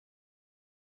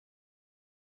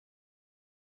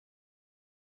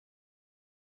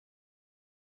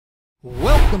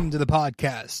Welcome to the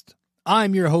podcast.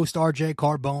 I'm your host, RJ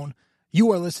Carbone.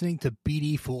 You are listening to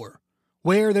BD4,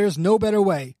 where there's no better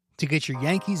way to get your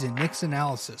Yankees and Knicks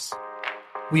analysis.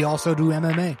 We also do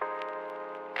MMA.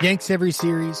 Yanks every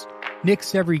series,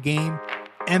 Knicks every game,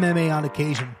 MMA on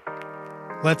occasion.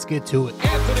 Let's get to it.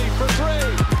 Anthony for three.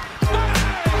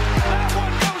 That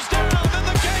one goes down, and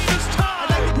the game is tied.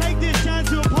 I'd like to take this chance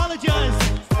to apologize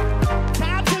to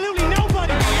absolutely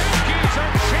nobody. The Yankees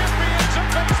are champions of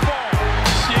baseball.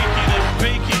 Shaking and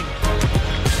baking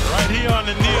right here on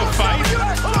the neophyte.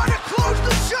 Trying to close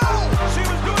the show. She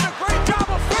was doing a great job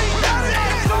of feeding. That is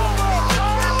It's over.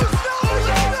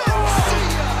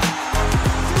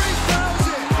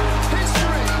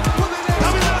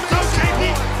 Coming up, so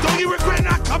Yankee. Don't you regret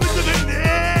not coming to the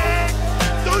Knicks?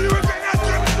 Don't you regret not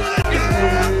coming to the Knicks?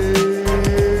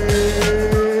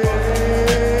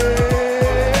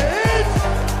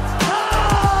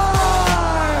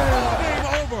 Game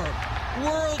over.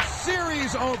 World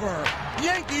Series over.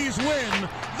 Yankees win.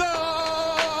 The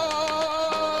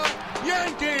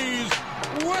Yankees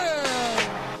win.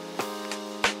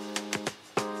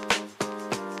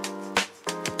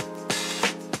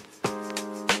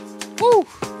 Woo!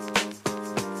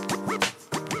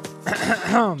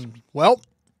 Well,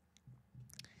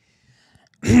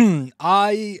 the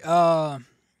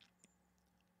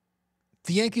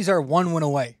Yankees are one win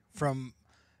away from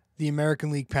the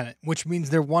American League pennant, which means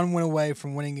they're one win away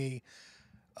from winning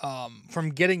from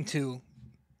getting to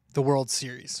the World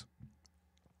Series.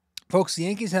 Folks, the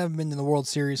Yankees haven't been to the World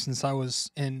Series since I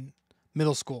was in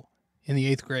middle school, in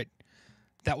the 8th grade.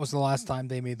 That was the last time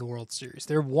they made the World Series.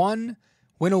 They're one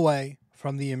win away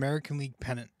from the American League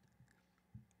pennant.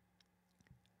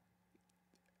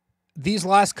 These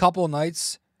last couple of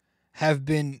nights have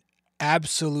been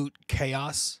absolute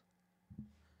chaos.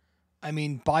 I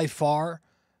mean, by far,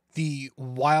 the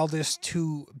wildest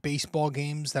two baseball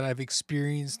games that I've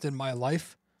experienced in my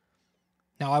life.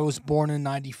 Now, I was born in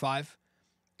 95.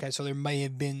 Okay, so there may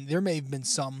have been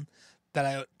some that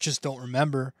I just don't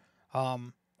remember.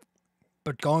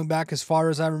 But going back as far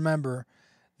as I remember,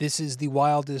 this is the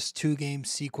wildest two-game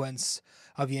sequence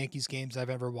of Yankees games I've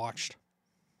ever watched.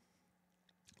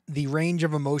 The range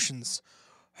of emotions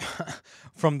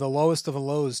from the lowest of the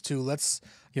lows to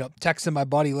texting my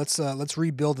buddy, let's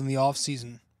rebuild in the off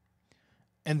season.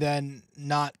 And then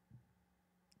not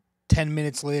 10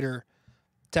 minutes later,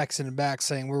 texting him back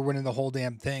saying we're winning the whole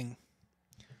damn thing.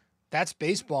 That's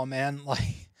baseball, man.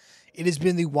 Like, it has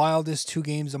been the wildest two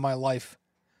games of my life.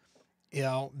 You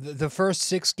know, the first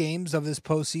 6 games of this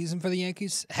postseason for the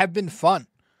Yankees have been fun.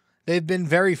 They've been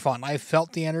very fun. I've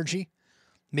felt the energy.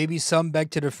 Maybe some beg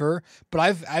to differ, but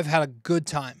I've had a good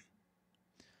time.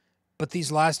 But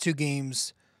these last 2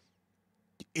 games,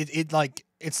 it's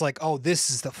like, oh, this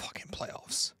is the fucking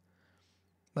playoffs.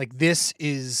 Like, this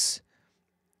is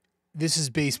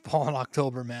baseball in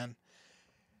October, man.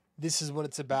 This is what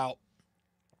it's about.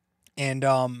 And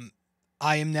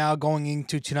I am now going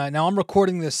into tonight. Now, I'm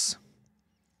recording this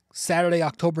Saturday,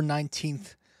 October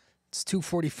 19th. It's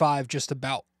 2:45 just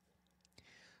about.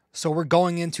 So we're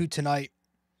going into tonight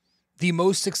the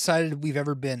most excited we've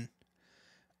ever been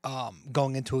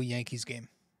going into a Yankees game.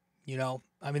 You know,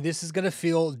 I mean, this is going to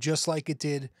feel just like it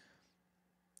did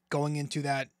going into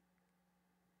that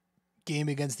game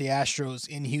against the Astros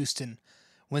in Houston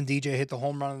when DJ hit the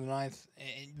home run in the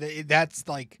 9th. That's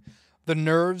like the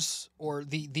nerves or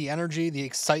the energy, the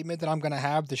excitement that I'm going to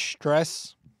have, the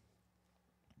stress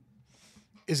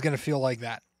is going to feel like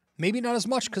that. Maybe not as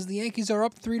much because the Yankees are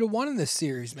up 3-1 in this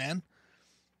series, man.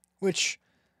 Which,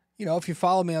 you know, if you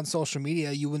follow me on social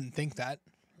media, you wouldn't think that.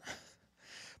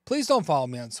 Please don't follow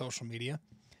me on social media.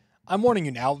 I'm warning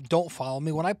you now, don't follow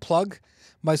me. When I plug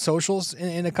my socials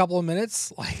in a couple of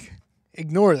minutes, like,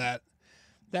 ignore that.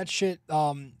 That shit,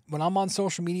 when I'm on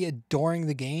social media during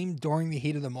the game, during the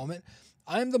heat of the moment,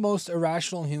 I'm the most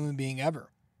irrational human being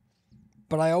ever.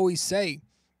 But I always say,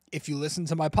 if you listen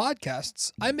to my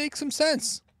podcasts, I make some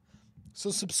sense. So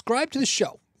subscribe to the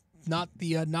show, not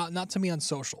to me on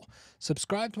social.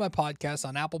 Subscribe to my podcast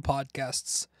on Apple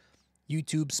Podcasts,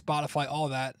 YouTube, Spotify, all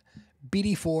that.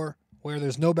 BD4, where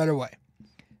there's no better way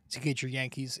to get your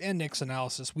Yankees and Knicks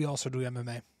analysis. We also do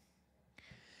MMA.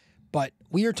 But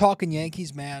we are talking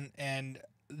Yankees, man, and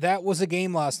that was a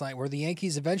game last night where the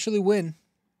Yankees eventually win.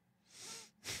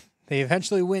 They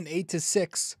eventually win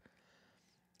 8-6.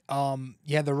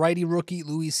 You had the righty rookie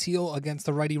Luis Seal against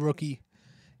the righty rookie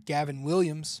Gavin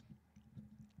Williams.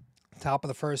 Top of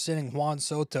the first inning, Juan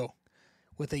Soto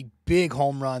with a big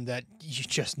home run that you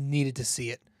just needed to see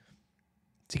it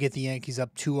to get the Yankees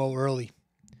up 2-0 early.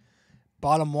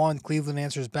 Bottom 1, Cleveland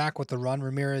answers back with the run.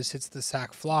 Ramirez hits the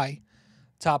sac fly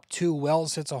Top 2,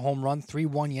 Wells hits a home run,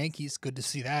 3-1 Yankees. Good to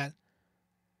see that.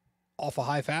 Off a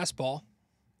high fastball.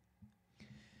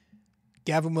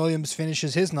 Gavin Williams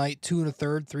finishes his night, 2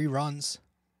 1/3, 3 runs.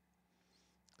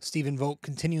 Stephen Vogt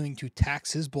continuing to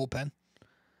tax his bullpen.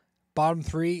 Bottom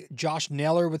 3, Josh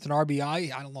Naylor with an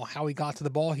RBI. I don't know how he got to the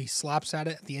ball. He slaps at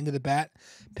it at the end of the bat,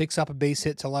 picks up a base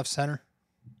hit to left center.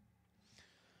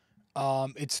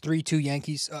 It's 3-2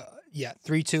 Yankees.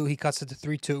 3-2. He cuts it to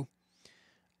 3-2.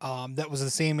 That was the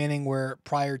same inning where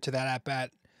prior to that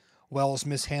at-bat, Wells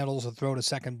mishandles a throw to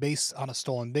second base on a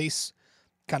stolen base.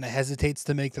 Kind of hesitates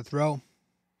to make the throw.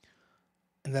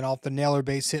 And then off the Naylor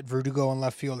base hit, Verdugo in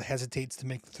left field hesitates to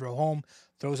make the throw home.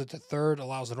 Throws it to third,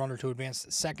 allows the runner to advance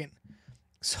to second.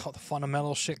 So the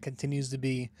fundamental shit continues to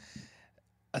be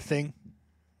a thing.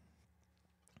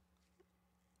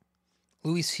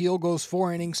 Luis Gil goes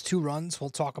 4 innings, 2 runs.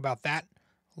 We'll talk about that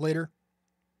later.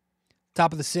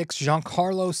 Top of the 6th,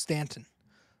 Giancarlo Stanton.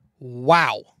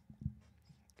 Wow.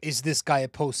 Is this guy a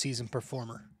postseason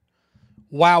performer?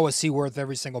 Wow, is he worth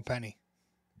every single penny?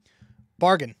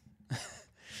 Bargain.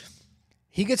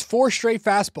 He gets 4 straight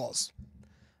fastballs.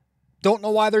 Don't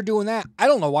know why they're doing that. I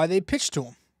don't know why they pitched to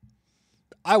him.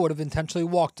 I would have intentionally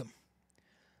walked him.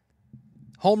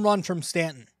 Home run from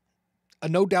Stanton. A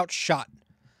no-doubt shot.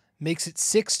 Makes it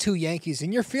 6-2 Yankees.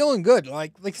 And you're feeling good.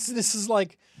 Like this is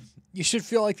like, you should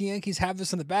feel like the Yankees have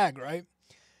this in the bag, right?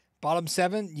 Bottom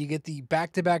 7, you get the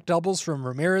back-to-back doubles from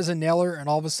Ramirez and Naylor, and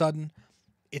all of a sudden,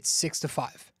 it's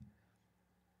 6-5.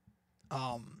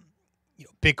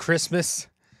 Big Christmas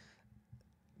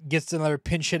gets another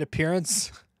pinch hit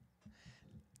appearance,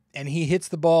 and he hits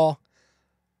the ball.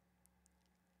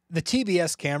 The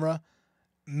TBS camera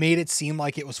made it seem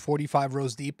like it was 45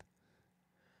 rows deep.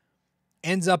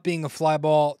 Ends up being a fly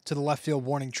ball to the left field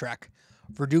warning track.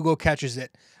 Verdugo catches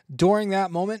it. During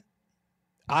that moment,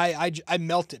 I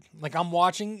melted. Like, I'm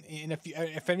watching, and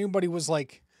if anybody was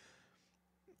like,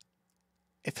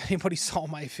 if anybody saw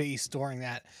my face during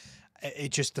that, it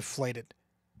just deflated.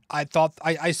 I thought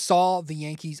I saw the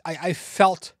Yankees. I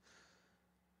felt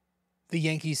the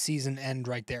Yankees season end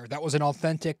right there. That was an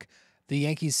authentic, the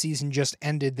Yankees season just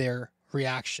ended their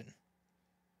reaction.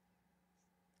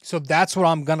 So that's what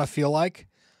I'm going to feel like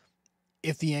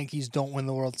if the Yankees don't win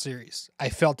the World Series. I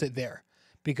felt it there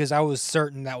because I was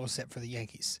certain that was it for the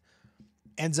Yankees.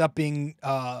 Ends up being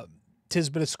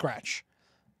Tisbett a scratch.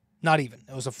 Not even.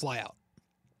 It was a flyout.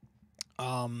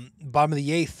 Bottom of the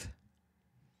 8th,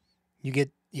 you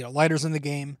get Leiter's in the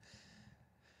game.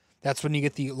 That's when you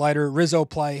get the Leiter Rizzo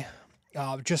play.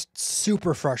 Just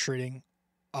super frustrating.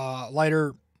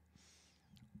 Leiter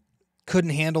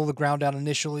couldn't handle the ground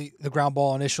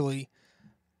ball initially.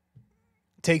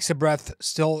 Takes a breath,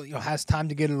 still has time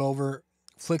to get it over,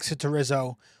 flicks it to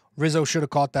Rizzo. Rizzo should have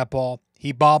caught that ball.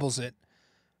 He bobbles it.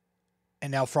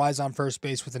 And now Fry's on first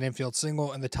base with an infield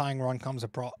single, and the tying run comes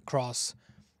across.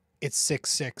 It's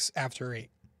 6-6 after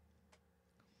 8.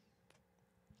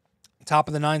 Top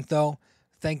of the 9th, though,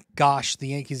 thank gosh the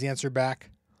Yankees answered back.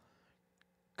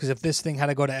 Because if this thing had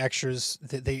to go to extras,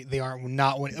 they are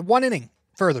not winning. 1 inning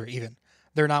further, even.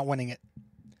 They're not winning it.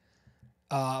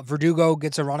 Verdugo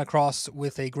gets a run across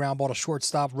with a ground ball to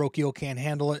shortstop. Rocchio can't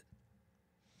handle it.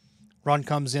 Run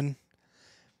comes in.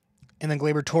 And then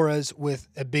Gleyber Torres with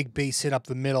a big base hit up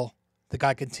the middle. The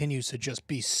guy continues to just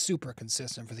be super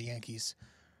consistent for the Yankees.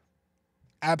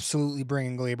 Absolutely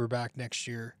bringing Gleyber back next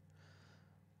year.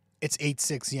 It's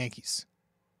 8-6 Yankees.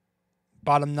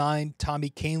 Bottom 9, Tommy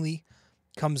Kahnle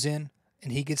comes in,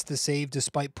 and he gets the save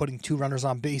despite putting 2 runners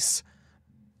on base.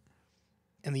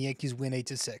 And the Yankees win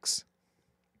 8-6.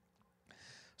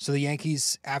 So the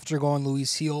Yankees, after going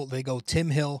Luis Gil, they go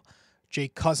Tim Hill,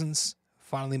 Jake Cousins.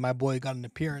 Finally, my boy got an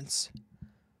appearance.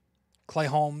 Clay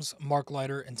Holmes, Mark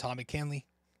Leiter, and Tommy Kahnle.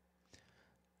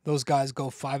 Those guys go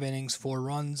 5 innings, 4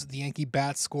 runs. The Yankee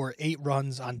bats score 8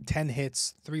 runs on 10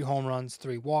 hits, 3 home runs,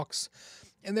 3 walks.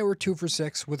 And they were 2 for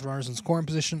 6 with runners in scoring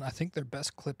position. I think their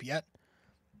best clip yet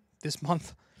this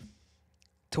month.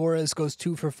 Torres goes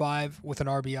 2 for 5 with an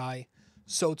RBI.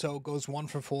 Soto goes 1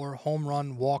 for 4, home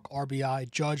run, walk, RBI.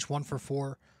 Judge 1 for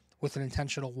 4 with an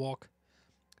intentional walk.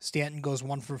 Stanton goes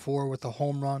 1 for 4 with a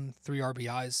home run, 3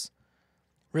 RBIs.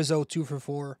 Rizzo 2 for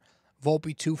 4.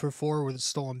 Volpe 2 for 4 with a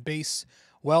stolen base.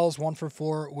 Wells 1 for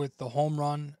 4 with the home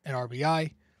run and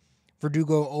RBI.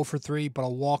 Verdugo 0 for 3 but a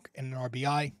walk and an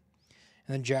RBI. And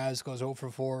then Jazz goes 0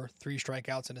 for 4, 3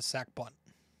 strikeouts and a sac bunt.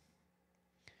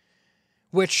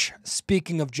 Which,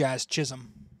 speaking of Jazz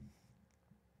Chisholm,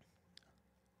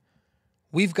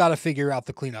 we've got to figure out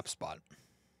the cleanup spot.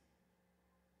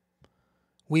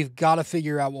 We've got to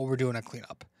figure out what we're doing at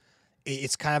cleanup.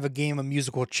 It's kind of a game of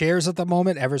musical chairs at the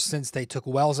moment ever since they took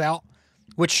Wells out.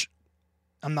 which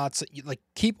I'm not like,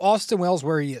 keep Austin Wells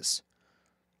where he is.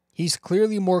 He's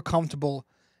clearly more comfortable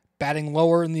batting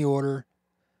lower in the order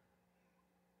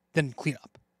than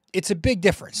cleanup. It's a big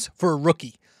difference for a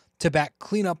rookie to bat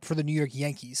cleanup for the New York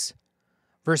Yankees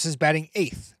versus batting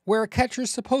 8th, where a catcher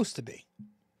is supposed to be.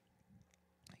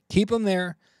 Keep him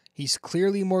there. He's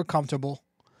clearly more comfortable.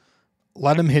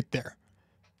 Let him hit there.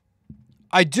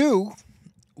 I do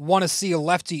want to see a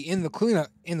lefty in the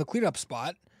cleanup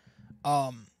spot.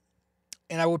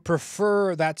 And I would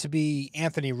prefer that to be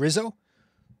Anthony Rizzo.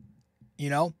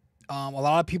 A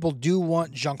lot of people do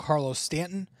want Giancarlo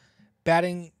Stanton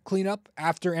batting cleanup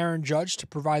after Aaron Judge to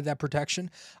provide that protection.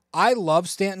 I love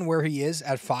Stanton where he is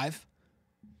at 5.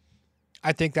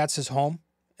 I think that's his home,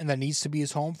 and that needs to be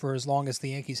his home for as long as the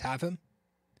Yankees have him.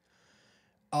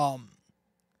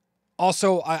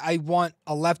 Also, I want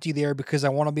a lefty there because I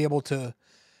want to be able to,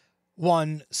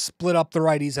 1, split up the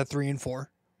righties at 3 and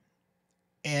 4.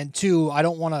 And 2, I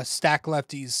don't want to stack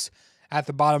lefties at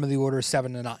the bottom of the order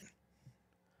 7 to 9.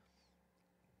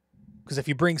 Because if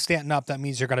you bring Stanton up, that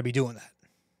means you're going to be doing that.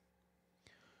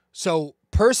 So,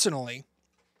 personally,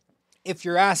 if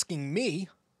you're asking me,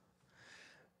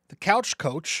 the couch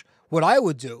coach, what I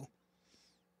would do,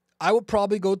 I would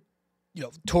probably go,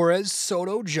 Torres,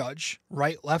 Soto, Judge,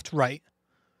 right, left, right.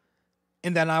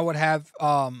 And then I would have,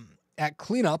 at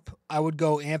cleanup, I would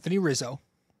go Anthony Rizzo,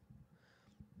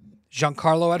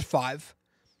 Giancarlo at 5,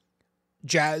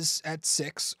 Jazz at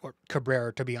 6, or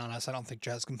Cabrera, to be honest. I don't think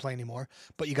Jazz can play anymore.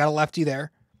 But you got a lefty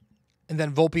there. And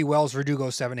then Volpe, Wells, Verdugo,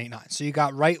 7, 8, 9. So you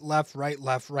got right, left, right,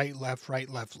 left, right, left, right,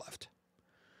 left, left.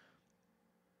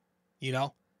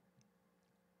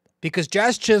 Because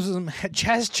Jazz Chisholm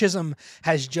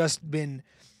has just been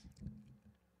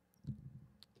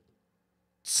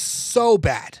so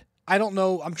bad. I don't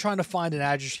know. I'm trying to find an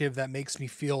adjective that makes me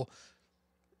feel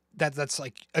that's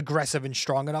like aggressive and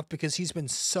strong enough, because he's been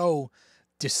so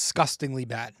disgustingly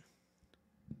bad.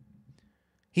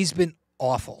 He's been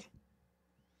awful.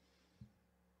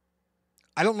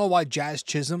 I don't know why Jazz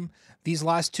Chisholm these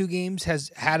last 2 games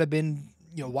has had to been,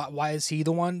 why is he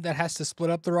the one that has to split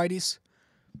up the righties?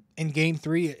 In game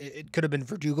 3, it could have been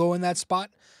Verdugo in that spot.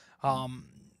 And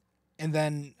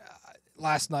then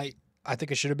last night, I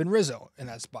think it should have been Rizzo in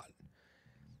that spot.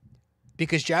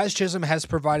 Because Jazz Chisholm has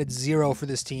provided 0 for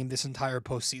this team this entire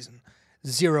postseason.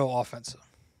 0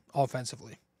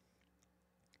 offensively.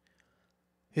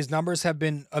 His numbers have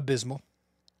been abysmal.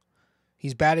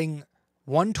 He's batting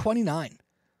 .129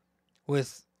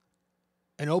 with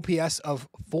an OPS of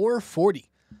 .440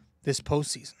 this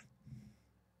postseason.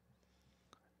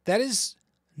 That is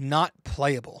not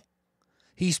playable.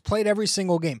 He's played every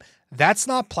single game. That's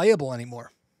not playable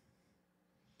anymore.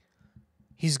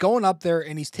 He's going up there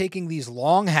and he's taking these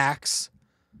long hacks,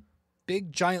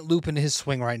 big giant loop into his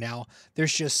swing right now.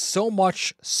 There's just so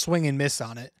much swing and miss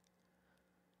on it.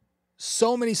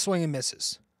 So many swing and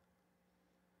misses.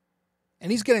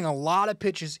 And he's getting a lot of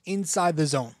pitches inside the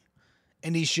zone.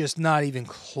 And he's just not even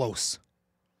close.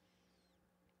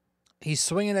 He's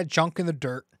swinging at junk in the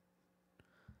dirt.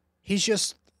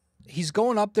 He's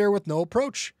going up there with no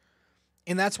approach.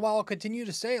 And that's why I'll continue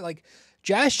to say,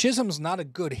 Jazz Chisholm's not a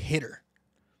good hitter.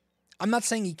 I'm not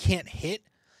saying he can't hit.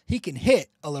 He can hit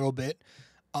a little bit.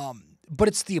 But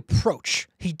it's the approach.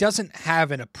 He doesn't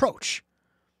have an approach.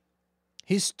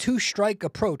 His 2-strike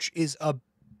approach is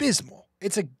abysmal.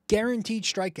 It's a guaranteed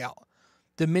strikeout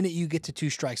the minute you get to 2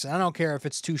 strikes. And I don't care if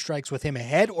it's 2 strikes with him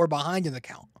ahead or behind in the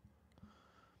count.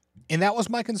 And that was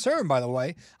my concern, by the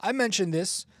way. I mentioned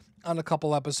this on a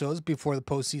couple episodes before the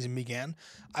postseason began.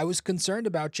 I was concerned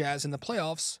about Jazz in the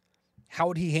playoffs. How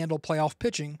would he handle playoff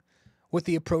pitching with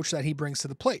the approach that he brings to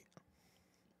the plate?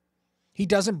 He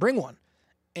doesn't bring one.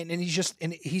 And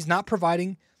he's not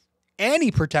providing any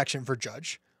protection for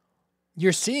Judge.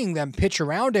 You're seeing them pitch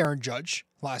around Aaron Judge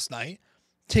last night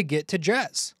to get to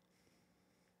Jazz.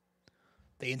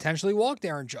 They intentionally walked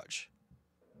Aaron Judge.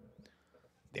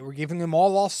 They were giving him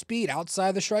all off speed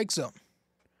outside the strike zone.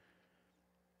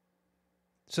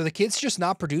 So the kid's just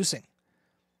not producing.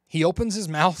 He opens his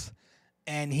mouth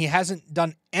and he hasn't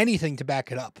done anything to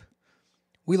back it up.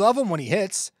 We love him when he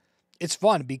hits. It's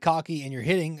fun. Be cocky and you're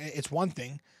hitting. It's one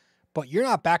thing. But you're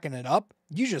not backing it up.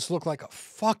 You just look like a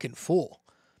fucking fool.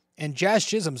 And Jazz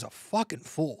Chisholm's a fucking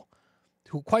fool,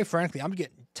 who, quite frankly, I'm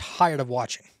getting tired of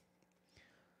watching.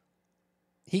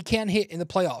 He can't hit in the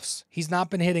playoffs. He's not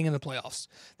been hitting in the playoffs.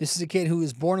 This is a kid who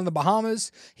was born in the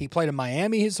Bahamas. He played in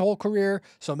Miami his whole career,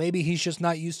 so maybe he's just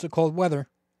not used to cold weather.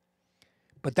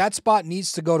 But that spot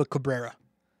needs to go to Cabrera.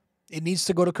 It needs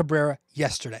to go to Cabrera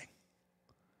yesterday.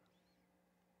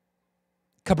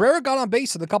 Cabrera got on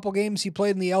base in the couple games he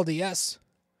played in the LDS.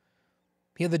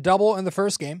 He had the double in the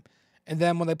first game, and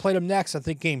then when they played him next, I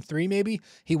think game 3 maybe,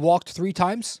 he walked 3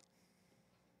 times.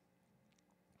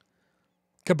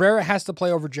 Cabrera has to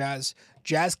play over Jazz.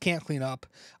 Jazz can't clean up.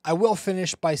 I will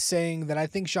finish by saying that I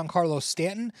think Giancarlo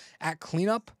Stanton at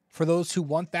cleanup, for those who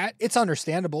want that, it's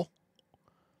understandable.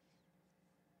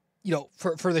 You know,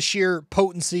 for the sheer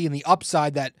potency and the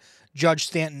upside that Judge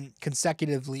Stanton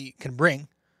consecutively can bring,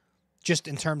 just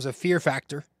in terms of fear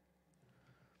factor.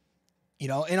 You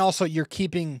know, and also you're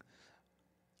keeping,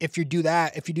 if you do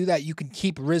that, you can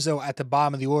keep Rizzo at the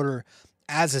bottom of the order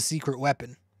as a secret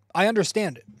weapon. I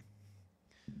understand it.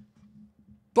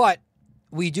 But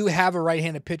we do have a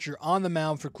right-handed pitcher on the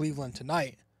mound for Cleveland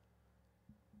tonight.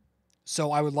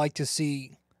 So I would like to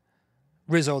see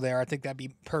Rizzo there. I think that'd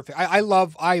be perfect.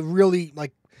 I really,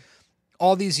 like,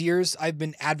 all these years I've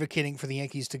been advocating for the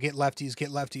Yankees to get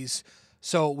lefties.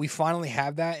 So we finally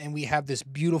have that, and we have this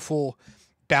beautiful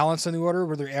balance in the order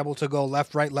where they're able to go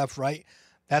left, right.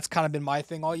 That's kind of been my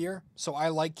thing all year. So I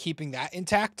like keeping that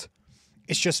intact.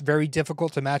 It's just very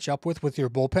difficult to match up with your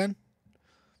bullpen.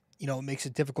 You know, it makes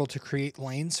it difficult to create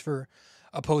lanes for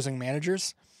opposing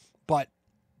managers. But,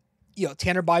 you know,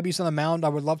 Tanner Bibee's on the mound. I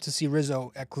would love to see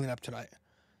Rizzo at cleanup tonight.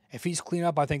 If he's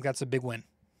cleanup, I think that's a big win.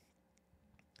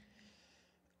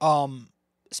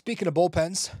 Speaking of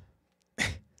bullpens,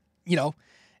 you know,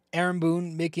 Aaron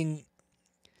Boone making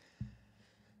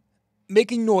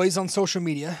noise on social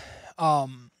media.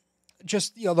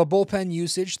 Just, you know, the bullpen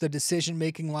usage, the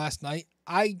decision-making last night,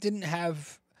 I didn't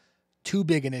have too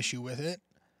big an issue with it.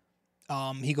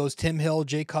 He goes Tim Hill,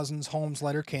 Jay Cousins, Holmes,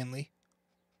 Leiter, Canley.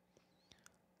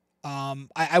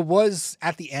 I was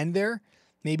at the end there.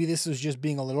 Maybe this was just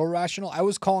being a little irrational. I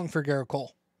was calling for Garrett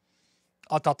Cole.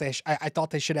 I thought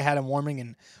they should have had him warming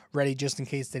and ready just in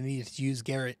case they needed to use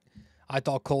Garrett. I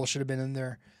thought Cole should have been in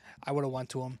there. I would have went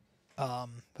to him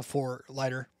before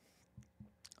Leiter.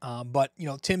 But, you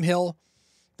know, Tim Hill,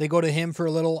 they go to him for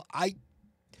a little. I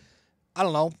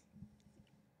don't know.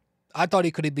 I thought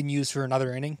he could have been used for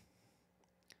another inning.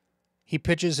 He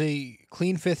pitches a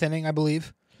clean 5th inning, I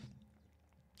believe.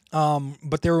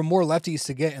 But there were more lefties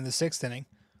to get in the 6th inning.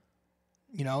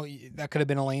 You know, that could have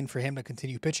been a lane for him to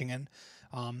continue pitching in.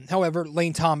 However,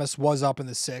 Lane Thomas was up in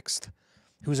the 6th,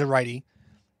 who's a righty.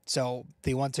 So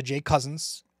they went to Jay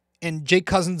Cousins. And Jay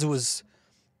Cousins was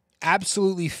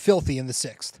absolutely filthy in the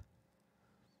 6th.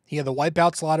 He had the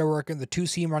wipeout slider working, the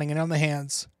 2-seam running in on the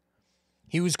hands.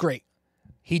 He was great.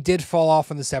 He did fall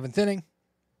off in the 7th inning.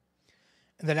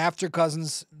 And then after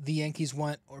Cousins, the Yankees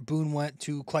Boone went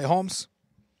to Clay Holmes.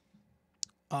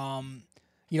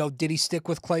 You know, did he stick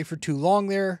with Clay for too long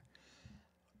there?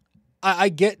 I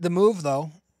get the move,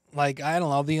 though. Like, I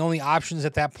don't know. The only options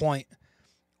at that point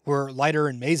were Leiter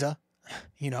and Meza.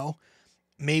 You know,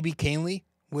 maybe Canley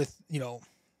with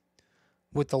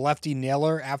the lefty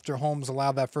Naylor after Holmes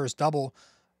allowed that first double.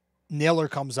 Naylor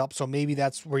comes up, so maybe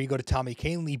that's where you go to Tommy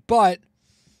Canley. But,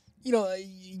 you know,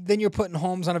 then you're putting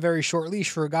Holmes on a very short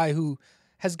leash for a guy who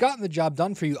has gotten the job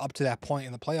done for you up to that point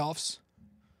in the playoffs.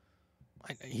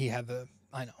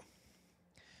 I know.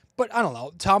 But I don't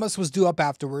know. Thomas was due up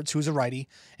afterwards, who's a righty,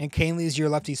 and Canley is your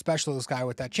lefty specialist guy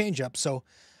with that changeup. So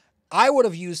I would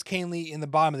have used Canley in the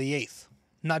bottom of the 8th,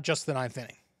 not just the 9th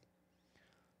inning.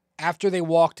 After they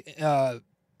walked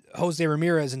Jose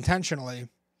Ramirez intentionally,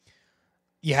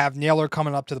 you have Naylor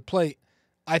coming up to the plate.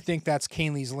 I think that's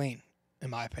Canley's lane, in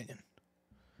my opinion.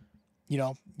 You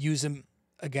know, use him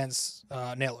against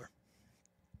Naylor.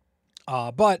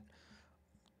 But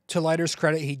to Leiter's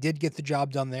credit, he did get the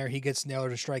job done there. He gets Naylor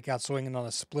to strike out swinging on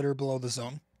a splitter below the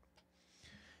zone.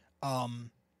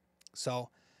 So,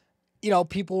 you know,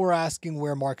 people were asking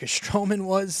where Marcus Stroman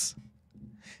was.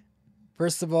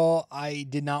 First of all, I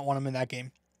did not want him in that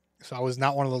game. So I was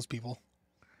not one of those people.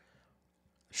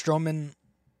 Stroman,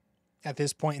 at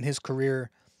this point in his career,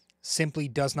 simply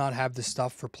does not have the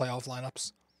stuff for playoff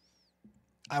lineups.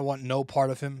 I want no part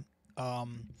of him,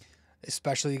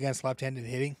 especially against left-handed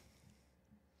hitting.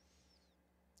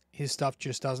 His stuff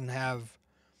just doesn't have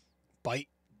bite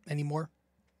anymore.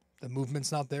 The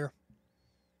movement's not there.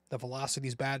 The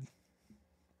velocity's bad.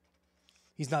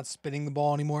 He's not spinning the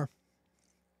ball anymore.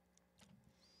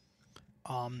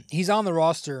 He's on the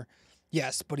roster,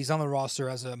 yes, but he's on the roster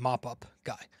as a mop-up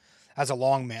guy, as a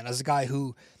long man, as a guy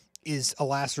who is a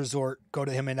last resort, go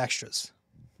to him in extras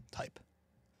type.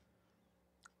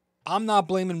 I'm not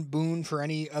blaming Boone for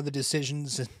any of the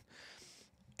decisions and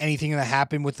anything that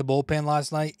happened with the bullpen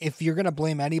last night. If you're going to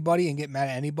blame anybody and get mad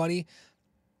at anybody,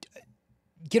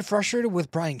 get frustrated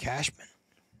with Brian Cashman.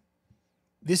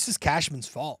 This is Cashman's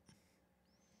fault.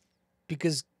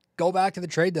 Because go back to the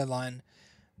trade deadline,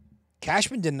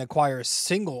 Cashman didn't acquire a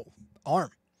single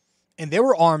arm. And there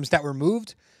were arms that were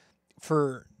moved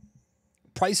for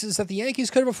prices that the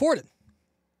Yankees could have afforded.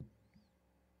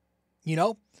 You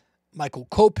know, Michael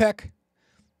Kopech,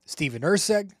 Steven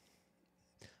Erceg,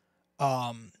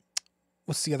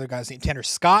 what's the other guy's name? Tanner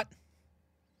Scott.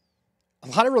 A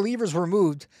lot of relievers were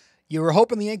moved. You were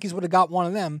hoping the Yankees would have got one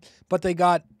of them, but they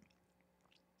got...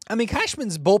 I mean,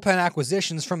 Cashman's bullpen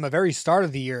acquisitions from the very start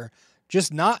of the year,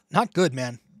 just not good,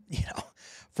 man. You know,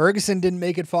 Ferguson didn't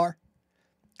make it far.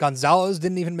 Gonzalez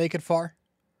didn't even make it far.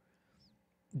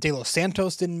 De Los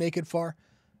Santos didn't make it far.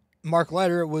 Mark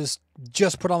Leiter was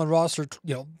just put on the roster,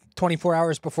 24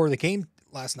 hours before the game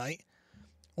last night.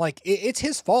 Like, it's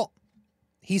his fault.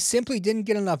 He simply didn't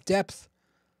get enough depth.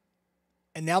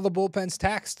 And now the bullpen's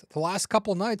taxed. The last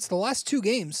couple nights, the last 2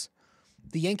 games,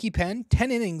 the Yankee pen,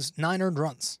 10 innings, 9 earned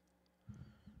runs.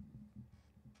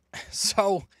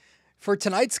 So, for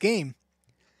tonight's game,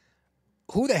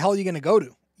 who the hell are you going to go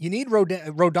to? You need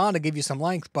Rodon to give you some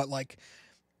length, but, like,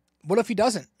 what if he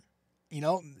doesn't? You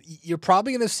know, you're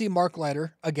probably going to see Mark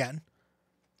Leiter again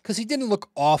because he didn't look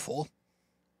awful.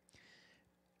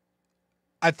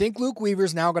 I think Luke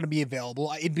Weaver's now going to be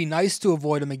available. It'd be nice to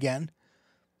avoid him again,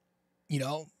 you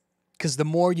know, because the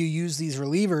more you use these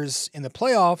relievers in the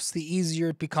playoffs, the easier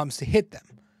it becomes to hit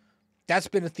them. That's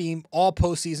been a theme all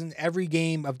postseason, every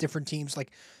game of different teams.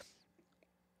 Like,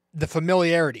 the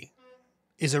familiarity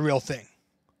is a real thing.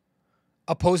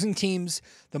 Opposing teams,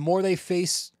 the more they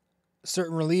face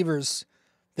certain relievers,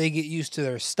 they get used to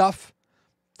their stuff,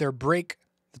 their break,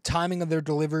 the timing of their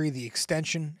delivery, the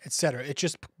extension, etc. It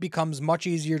just becomes much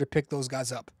easier to pick those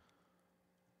guys up.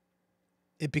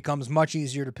 It becomes much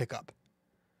easier to pick up.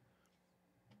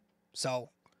 So,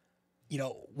 you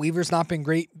know, Weaver's not been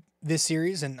great this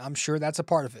series, and I'm sure that's a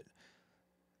part of it.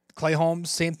 Clay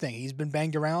Holmes, same thing. He's been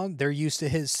banged around. They're used to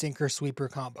his sinker-sweeper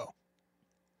combo.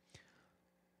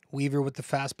 Weaver with the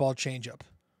fastball changeup.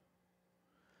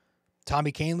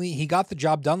 Tommy Kahnle, he got the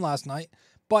job done last night,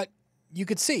 but you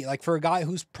could see, like, for a guy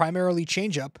who's primarily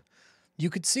changeup, you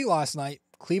could see last night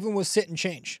Cleveland was sit and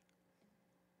change.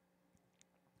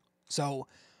 So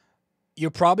you're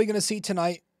probably going to see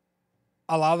tonight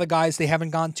a lot of the guys, they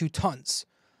haven't gone to tons.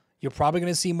 You're probably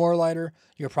going to see more Leiter.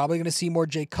 You're probably going to see more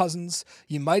Jay Cousins.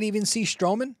 You might even see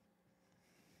Stroman.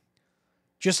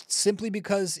 Just simply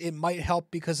because it might help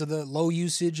because of the low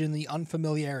usage and the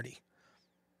unfamiliarity.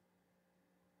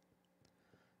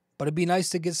 But it'd be nice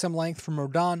to get some length from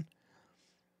Rodon,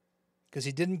 because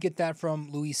he didn't get that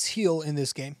from Luis Gil in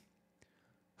this game,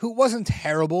 who wasn't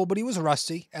terrible, but he was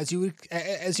rusty, as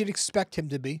you'd expect him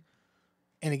to be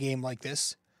in a game like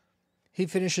this. He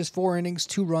finishes 4 innings,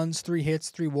 2 runs, 3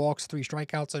 hits, 3 walks, 3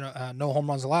 strikeouts, and no home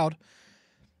runs allowed.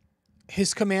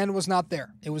 His command was not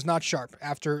there. It was not sharp.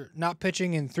 After not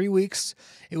pitching in 3 weeks,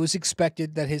 it was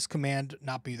expected that his command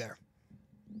not be there.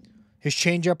 His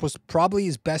changeup was probably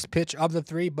his best pitch of the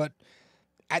 3, but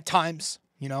at times,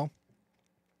 you know,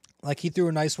 like he threw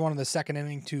a nice one in the 2nd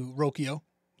inning to Rocchio,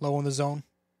 low in the zone.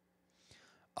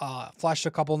 Flashed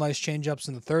a couple nice changeups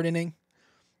in the 3rd inning.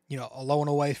 You know, a low and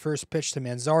away first pitch to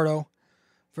Manzardo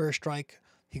for a strike.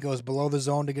 He goes below the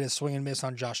zone to get a swing and miss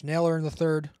on Josh Naylor in the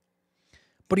 3rd.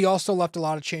 But he also left a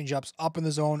lot of changeups up in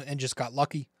the zone and just got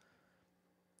lucky.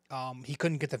 He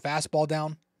couldn't get the fastball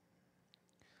down.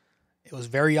 It was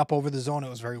very up over the zone. It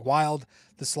was very wild.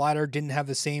 The slider didn't have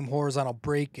the same horizontal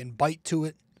break and bite to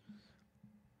it.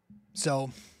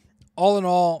 So, all in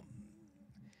all,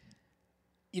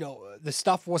 you know, the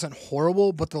stuff wasn't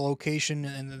horrible, but the location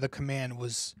and the command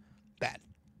was bad.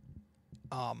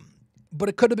 But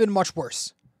it could have been much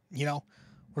worse. You know,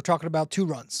 we're talking about 2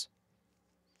 runs.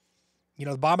 You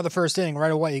know, the bottom of the 1st inning,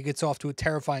 right away, he gets off to a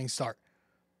terrifying start.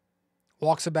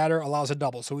 Walks a batter, allows a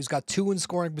double. So he's got 2 in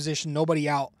scoring position, nobody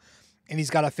out. And he's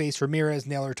got to face Ramirez,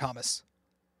 Naylor, Thomas.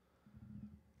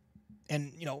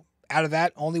 And, you know, out of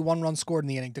that, only 1 run scored in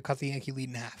the inning to cut the Yankee lead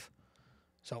in half.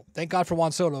 So thank God for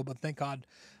Juan Soto, but thank God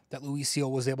that Luis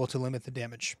Gil was able to limit the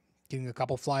damage, getting a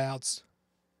couple flyouts.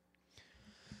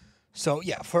 So,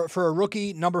 yeah, for a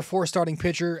rookie, number 4 starting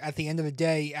pitcher, at the end of the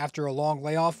day, after a long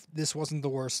layoff, this wasn't the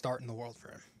worst start in the world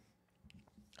for him.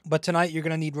 But tonight, you're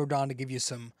going to need Rodon to give you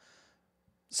some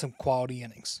quality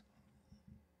innings.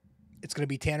 It's going to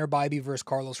be Tanner Bibee versus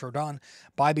Carlos Rodon.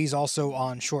 Bibee's also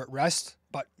on short rest,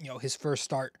 but, you know, his first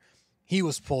start, he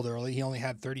was pulled early. He only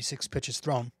had 36 pitches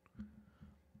thrown.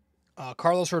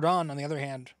 Carlos Rodon, on the other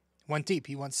hand, went deep.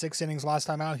 He went 6 innings last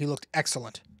time out. He looked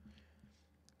excellent.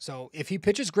 So if he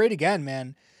pitches great again,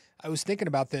 man, I was thinking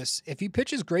about this. If he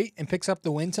pitches great and picks up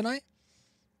the win tonight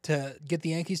to get the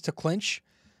Yankees to clinch,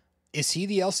 is he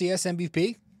the LCS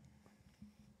MVP?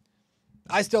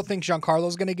 I still think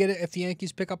Giancarlo's going to get it if the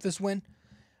Yankees pick up this win.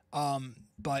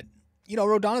 But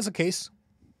Rodon is a case.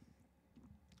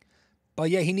 But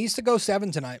yeah, he needs to go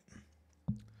 7 tonight.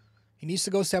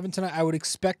 I would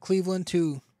expect Cleveland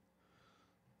to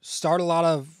start a lot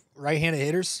of right-handed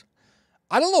hitters.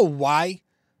 I don't know why.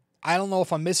 I don't know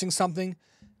if I'm missing something.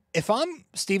 If I'm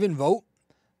Stephen Vogt,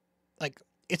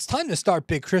 it's time to start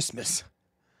Big Christmas.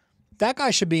 That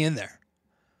guy should be in there.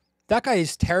 That guy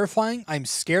is terrifying. I'm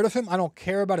scared of him. I don't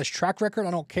care about his track record.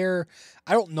 I don't care.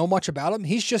 I don't know much about him.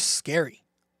 He's just scary.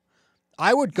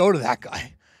 I would go to that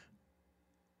guy.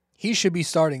 He should be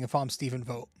starting if I'm Stephen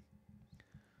Vogt.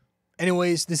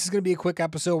 Anyways, this is going to be a quick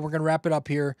episode. We're going to wrap it up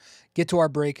here, get to our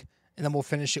break, and then we'll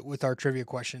finish it with our trivia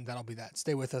question. That'll be that.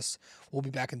 Stay with us. We'll be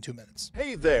back in 2 minutes.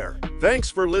 Hey there. Thanks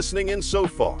for listening in so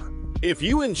far. If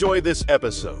you enjoy this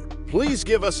episode, please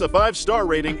give us a 5-star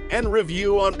rating and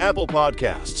review on Apple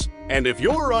Podcasts. And if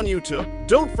you're on YouTube,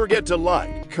 don't forget to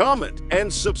like, comment,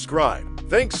 and subscribe.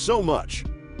 Thanks so much.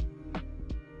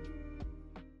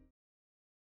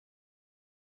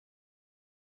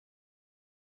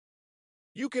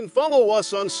 You can follow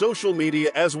us on social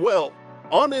media as well.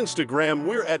 On Instagram,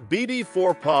 we're at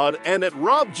BD4Pod and at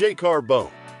Rob J. Carbone.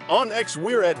 On X,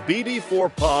 we're at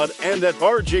BD4Pod and at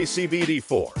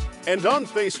RJCBD4. And on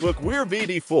Facebook, we're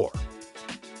BD4.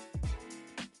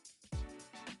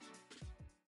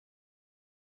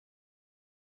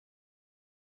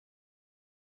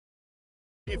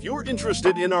 If you're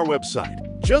interested in our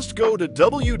website, just go to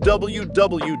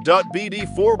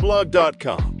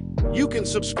www.bd4blog.com. You can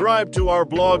subscribe to our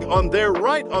blog on there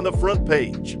right on the front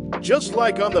page. Just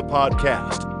like on the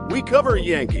podcast, we cover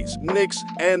Yankees, Knicks,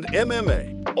 and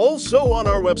MMA. Also on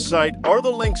our website are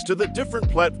the links to the different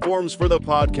platforms for the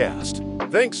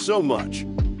podcast. Thanks so much.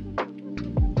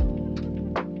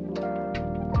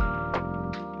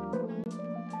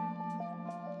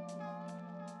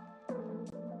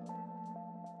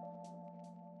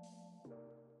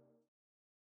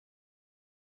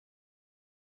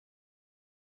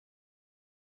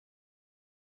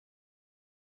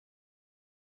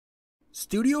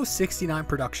 Studio 69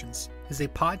 Productions is a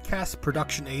podcast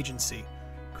production agency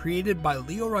created by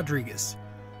Leo Rodriguez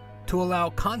to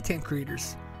allow content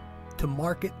creators to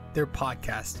market their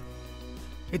podcast.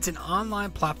 It's an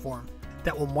online platform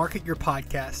that will market your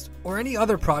podcast or any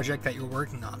other project that you're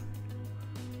working on.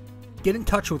 Get in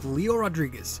touch with Leo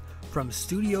Rodriguez from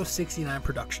Studio 69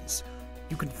 Productions.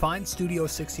 You can find Studio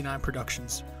 69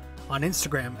 Productions on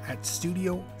Instagram at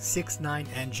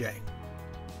Studio69NJ.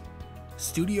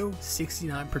 Studio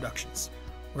 69 Productions,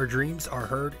 where dreams are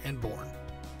heard and born.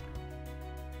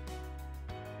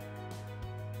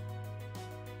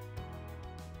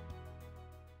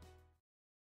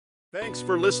 Thanks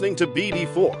for listening to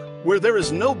BD4, where there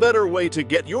is no better way to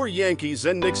get your Yankees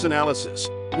and Knicks analysis.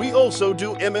 We also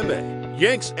do MMA,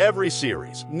 Yanks every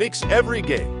series, Knicks every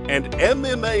game, and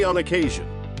MMA on occasion.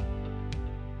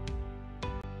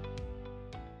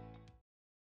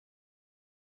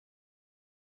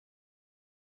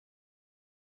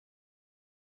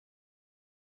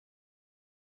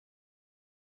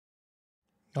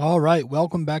 All right,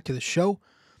 welcome back to the show.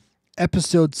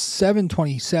 Episode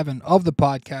 727 of the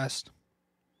podcast.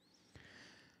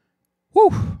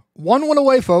 Whew, 1 win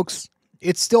away, folks.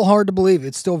 It's still hard to believe.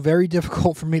 It's still very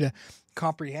difficult for me to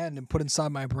comprehend and put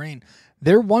inside my brain.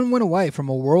 They're 1 win away from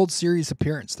a World Series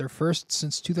appearance. Their first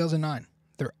since 2009.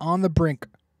 They're on the brink.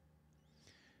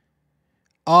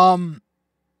 Well,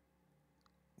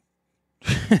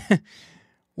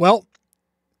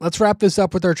 let's wrap this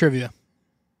up with our trivia.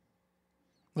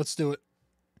 Let's do it.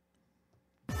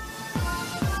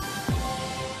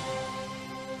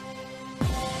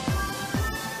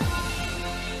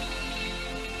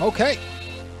 Okay.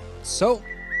 So,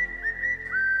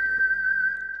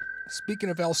 speaking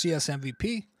of LCS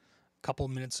MVP, a couple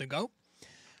of minutes ago,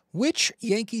 which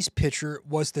Yankees pitcher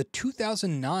was the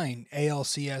 2009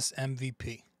 ALCS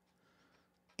MVP?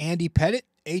 Andy Pettitte,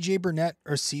 AJ Burnett,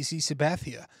 or CC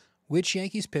Sabathia? Which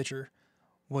Yankees pitcher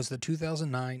was the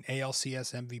 2009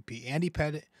 ALCS MVP? Andy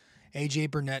Pettitte, AJ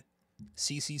Burnett,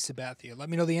 CC Sabathia. Let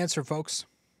me know the answer, folks.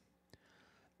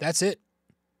 That's it.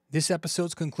 This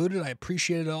episode's concluded. I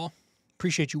appreciate it all.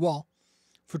 Appreciate you all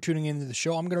for tuning into the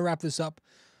show. I'm going to wrap this up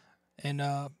and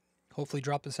hopefully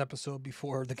drop this episode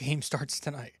before the game starts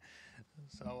tonight.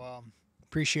 So,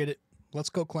 appreciate it. Let's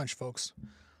go clinch, folks.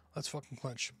 Let's fucking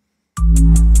clinch.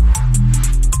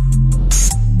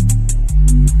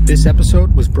 This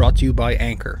episode was brought to you by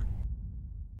Anchor.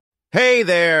 Hey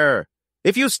there!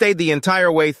 If you stayed the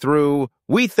entire way through,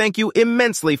 we thank you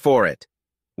immensely for it.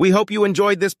 We hope you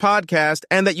enjoyed this podcast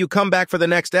and that you come back for the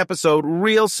next episode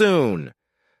real soon.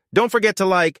 Don't forget to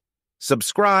like,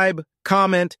 subscribe,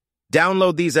 comment,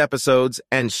 Download these episodes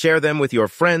and share them with your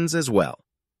friends as well.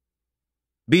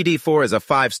 BD4 is a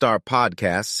 5-star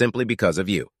podcast simply because of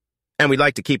you. And we'd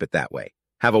like to keep it that way.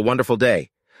 Have a wonderful day.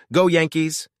 Go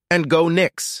Yankees and go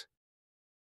Knicks.